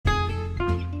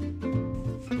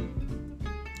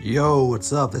Yo,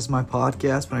 what's up? This is my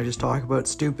podcast when I just talk about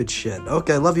stupid shit.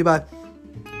 Okay, love you, bye.